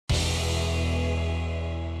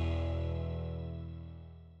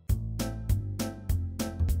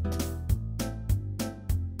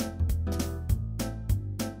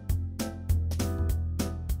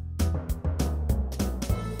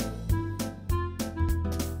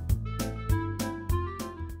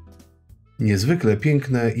Niezwykle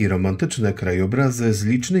piękne i romantyczne krajobrazy z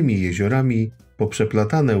licznymi jeziorami,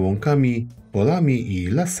 poprzeplatane łąkami, polami i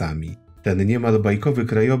lasami. Ten niemal bajkowy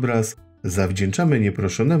krajobraz zawdzięczamy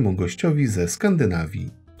nieproszonemu gościowi ze Skandynawii,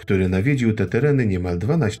 który nawiedził te tereny niemal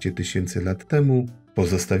 12 000 lat temu,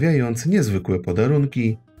 pozostawiając niezwykłe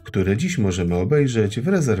podarunki, które dziś możemy obejrzeć w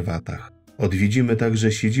rezerwatach. Odwiedzimy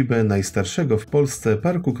także siedzibę najstarszego w Polsce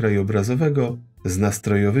parku krajobrazowego z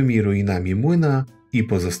nastrojowymi ruinami młyna i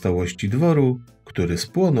pozostałości dworu, który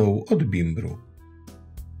spłonął od bimbru.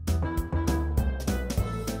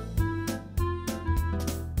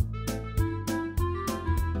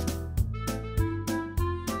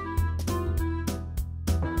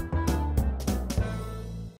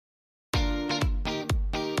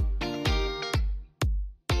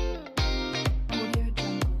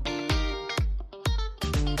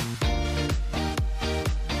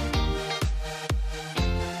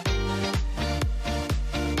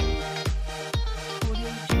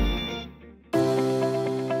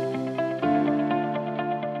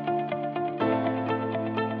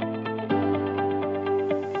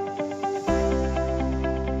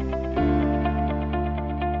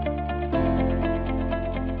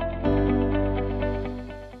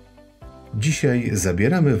 Dzisiaj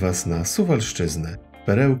zabieramy Was na Suwalszczyznę,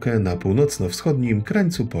 perełkę na północno-wschodnim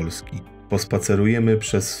krańcu Polski. Pospacerujemy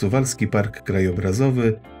przez Suwalski Park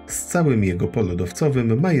Krajobrazowy z całym jego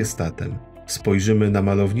polodowcowym majestatem. Spojrzymy na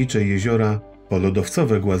malownicze jeziora,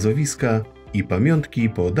 polodowcowe Głazowiska i pamiątki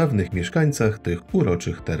po dawnych mieszkańcach tych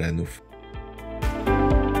uroczych terenów.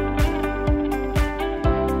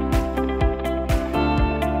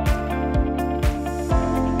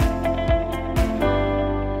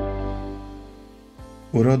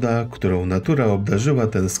 Uroda, którą natura obdarzyła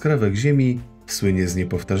ten skrawek ziemi, słynie z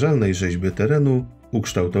niepowtarzalnej rzeźby terenu,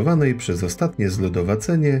 ukształtowanej przez ostatnie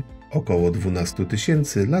zlodowacenie około 12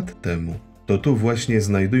 000 lat temu. To tu właśnie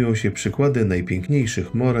znajdują się przykłady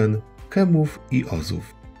najpiękniejszych moren, kemów i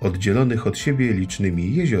ozów, oddzielonych od siebie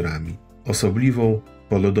licznymi jeziorami. Osobliwą,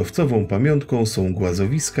 polodowcową pamiątką są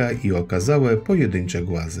głazowiska i okazałe pojedyncze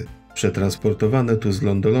głazy, przetransportowane tu z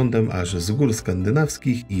lądolądem aż z gór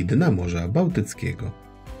skandynawskich i dna Morza Bałtyckiego.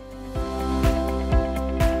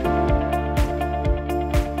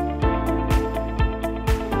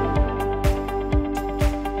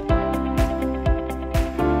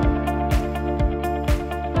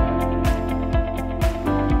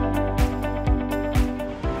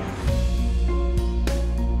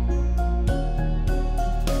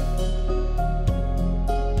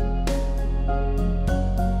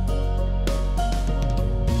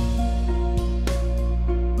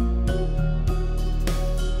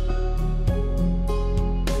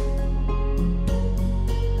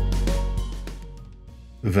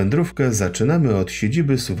 Wędrówkę zaczynamy od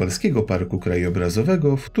siedziby Suwalskiego Parku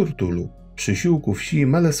Krajobrazowego w Turtulu, przysiłku wsi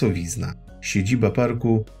Malesowizna. Siedziba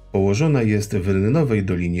parku położona jest w rynnowej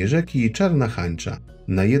dolinie rzeki Czarna Hańcza,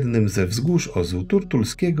 na jednym ze wzgórz ozu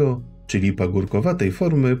turtulskiego, czyli pagórkowatej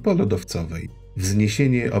formy polodowcowej.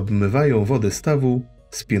 Wzniesienie obmywają wodę stawu,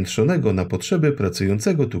 spiętrzonego na potrzeby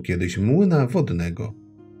pracującego tu kiedyś młyna wodnego.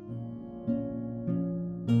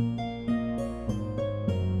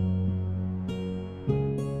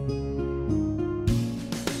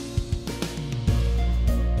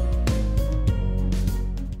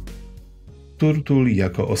 Turtul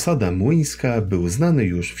jako osada młyńska był znany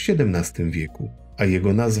już w XVII wieku, a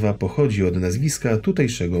jego nazwa pochodzi od nazwiska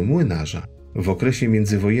tutejszego młynarza. W okresie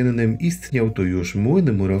międzywojennym istniał tu już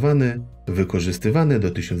młyn murowany, wykorzystywany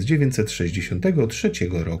do 1963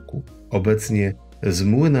 roku. Obecnie z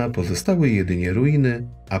młyna pozostały jedynie ruiny,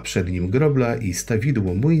 a przed nim grobla i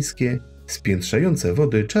stawidło młyńskie spiętrzające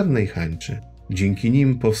wody Czarnej Hańczy. Dzięki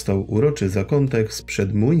nim powstał uroczy zakątek z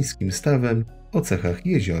przedmłyńskim stawem o cechach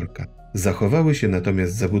jeziorka. Zachowały się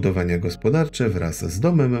natomiast zabudowania gospodarcze wraz z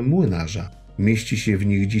domem młynarza. Mieści się w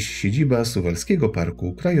nich dziś siedziba Suwalskiego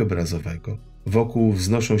Parku Krajobrazowego. Wokół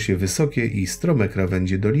wznoszą się wysokie i strome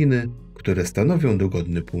krawędzie doliny, które stanowią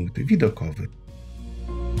dogodny punkt widokowy.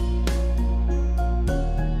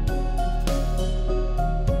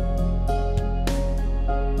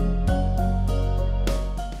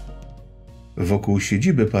 Wokół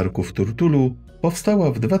siedziby parku w Turtulu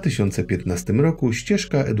powstała w 2015 roku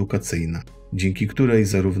ścieżka edukacyjna, dzięki której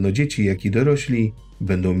zarówno dzieci, jak i dorośli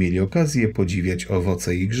będą mieli okazję podziwiać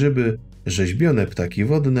owoce i grzyby, rzeźbione ptaki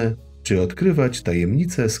wodne, czy odkrywać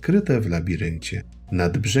tajemnice skryte w labiryncie.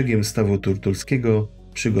 Nad brzegiem stawu turtulskiego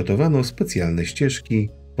przygotowano specjalne ścieżki,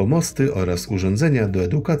 pomosty oraz urządzenia do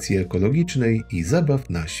edukacji ekologicznej i zabaw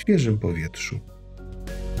na świeżym powietrzu.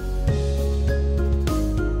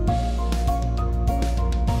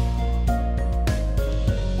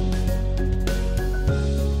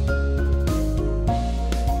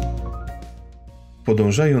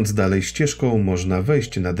 Podążając dalej ścieżką można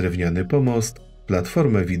wejść na drewniany pomost,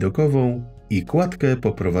 platformę widokową i kładkę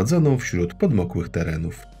poprowadzoną wśród podmokłych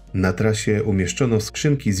terenów. Na trasie umieszczono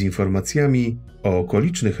skrzynki z informacjami o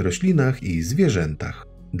okolicznych roślinach i zwierzętach.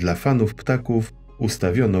 Dla fanów ptaków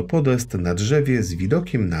ustawiono podest na drzewie z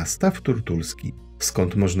widokiem na staw turtulski,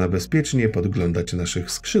 skąd można bezpiecznie podglądać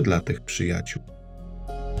naszych skrzydlatych przyjaciół.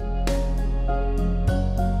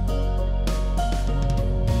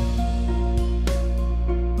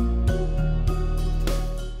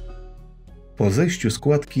 Po zejściu z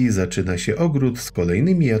kładki zaczyna się ogród z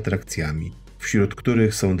kolejnymi atrakcjami, wśród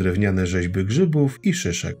których są drewniane rzeźby grzybów i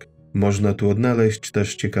szyszek. Można tu odnaleźć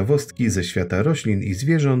też ciekawostki ze świata roślin i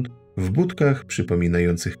zwierząt w budkach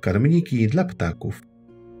przypominających karmniki dla ptaków.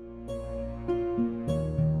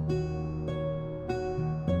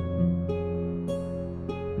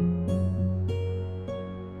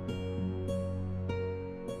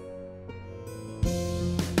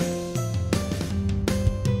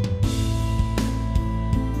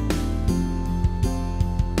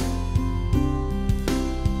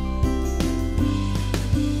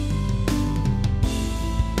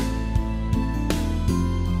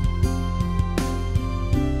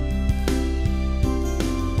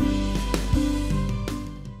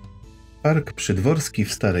 Park przydworski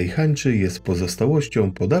w Starej Hańczy jest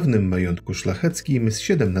pozostałością po dawnym majątku szlacheckim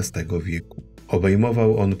z XVII wieku.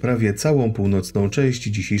 Obejmował on prawie całą północną część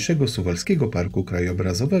dzisiejszego Suwalskiego Parku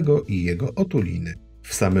Krajobrazowego i jego otuliny.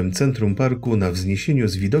 W samym centrum parku, na wzniesieniu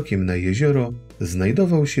z widokiem na jezioro,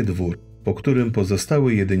 znajdował się dwór, po którym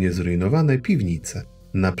pozostały jedynie zrujnowane piwnice.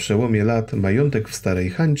 Na przełomie lat majątek w Starej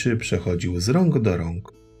Hańczy przechodził z rąk do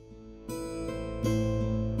rąk.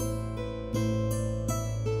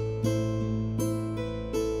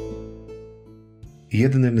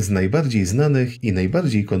 Jednym z najbardziej znanych i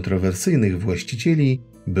najbardziej kontrowersyjnych właścicieli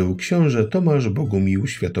był książę Tomasz Bogumił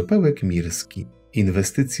Światopełek-Mirski.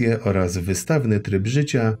 Inwestycje oraz wystawny tryb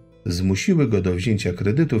życia zmusiły go do wzięcia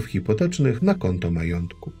kredytów hipotecznych na konto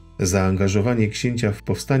majątku. Zaangażowanie księcia w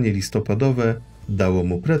powstanie listopadowe dało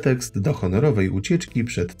mu pretekst do honorowej ucieczki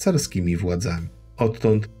przed carskimi władzami.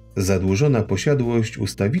 Odtąd zadłużona posiadłość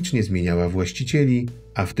ustawicznie zmieniała właścicieli,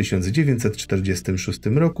 a w 1946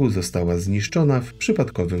 roku została zniszczona w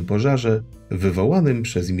przypadkowym pożarze wywołanym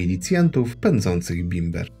przez milicjantów pędzących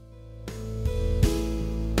bimber.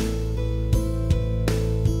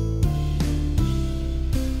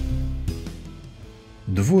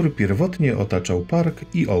 Dwór pierwotnie otaczał park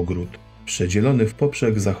i ogród, przedzielony w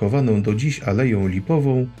poprzek zachowaną do dziś aleją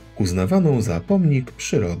lipową, uznawaną za pomnik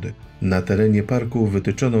przyrody. Na terenie parku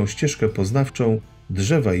wytyczono ścieżkę poznawczą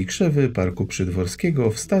drzewa i krzewy Parku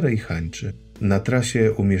Przydworskiego w Starej Hańczy. Na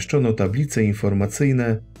trasie umieszczono tablice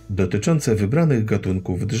informacyjne dotyczące wybranych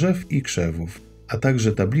gatunków drzew i krzewów, a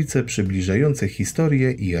także tablice przybliżające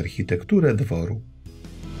historię i architekturę dworu.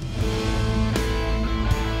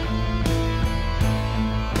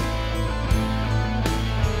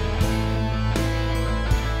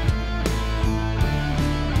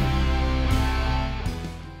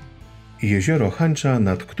 Jezioro Hańcza,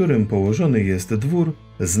 nad którym położony jest dwór,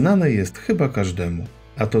 znane jest chyba każdemu,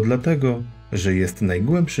 a to dlatego, że jest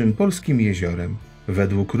najgłębszym polskim jeziorem.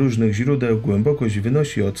 Według różnych źródeł głębokość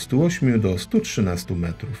wynosi od 108 do 113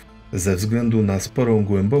 metrów. Ze względu na sporą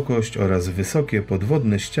głębokość oraz wysokie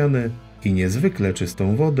podwodne ściany i niezwykle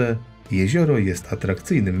czystą wodę, jezioro jest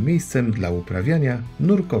atrakcyjnym miejscem dla uprawiania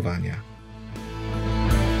nurkowania.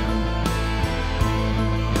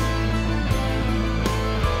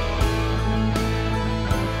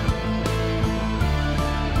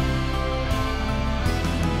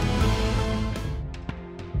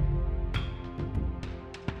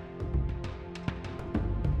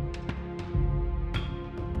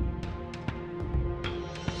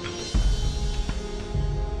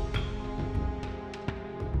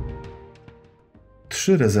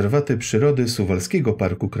 Trzy rezerwaty przyrody Suwalskiego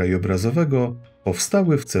Parku Krajobrazowego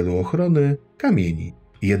powstały w celu ochrony kamieni.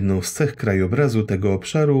 Jedną z cech krajobrazu tego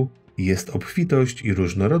obszaru jest obfitość i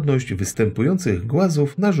różnorodność występujących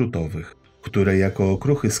głazów narzutowych, które jako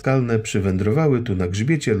okruchy skalne przywędrowały tu na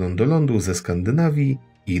grzbiecie lądolądu ze Skandynawii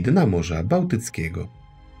i dna Morza Bałtyckiego.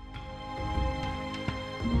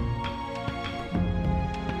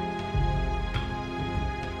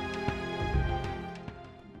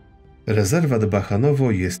 Rezerwat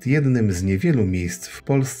Bachanowo jest jednym z niewielu miejsc w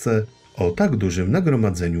Polsce o tak dużym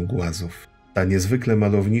nagromadzeniu głazów. Ta niezwykle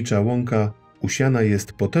malownicza łąka usiana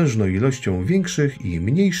jest potężną ilością większych i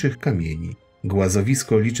mniejszych kamieni.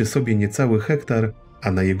 Głazowisko liczy sobie niecały hektar,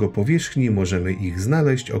 a na jego powierzchni możemy ich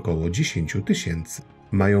znaleźć około 10 000.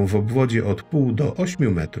 Mają w obwodzie od pół do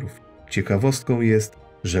 8 metrów. Ciekawostką jest,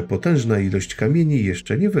 że potężna ilość kamieni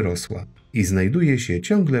jeszcze nie wyrosła i znajduje się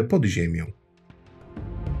ciągle pod ziemią.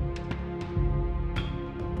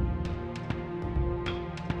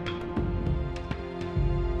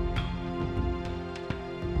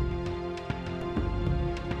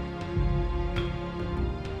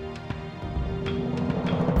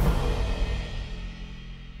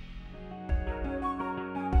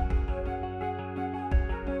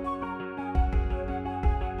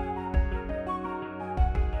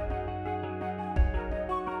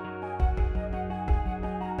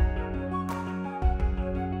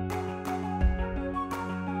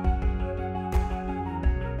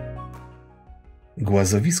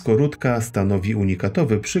 Głazowisko RUTKA stanowi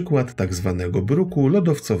unikatowy przykład tzw. bruku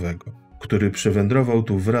lodowcowego, który przywędrował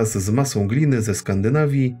tu wraz z masą gliny ze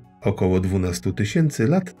Skandynawii około 12 000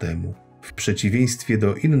 lat temu. W przeciwieństwie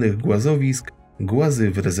do innych głazowisk,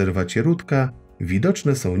 głazy w rezerwacie RUTKA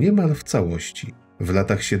widoczne są niemal w całości. W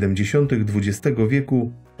latach 70. XX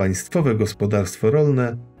wieku Państwowe Gospodarstwo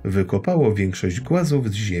Rolne wykopało większość głazów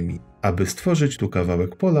z ziemi, aby stworzyć tu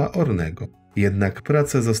kawałek pola ornego. Jednak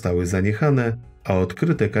prace zostały zaniechane, a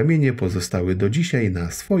odkryte kamienie pozostały do dzisiaj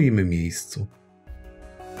na swoim miejscu.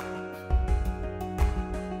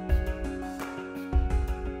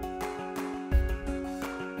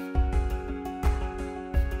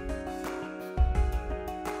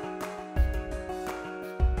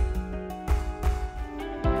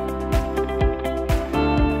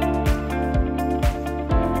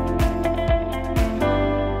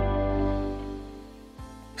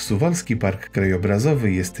 Suwalski Park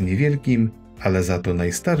Krajobrazowy jest niewielkim, ale za to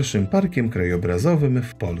najstarszym parkiem krajobrazowym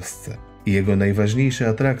w Polsce. Jego najważniejsze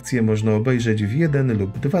atrakcje można obejrzeć w 1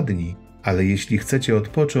 lub 2 dni, ale jeśli chcecie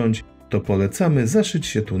odpocząć, to polecamy zaszyć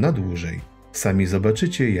się tu na dłużej. Sami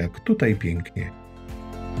zobaczycie, jak tutaj pięknie.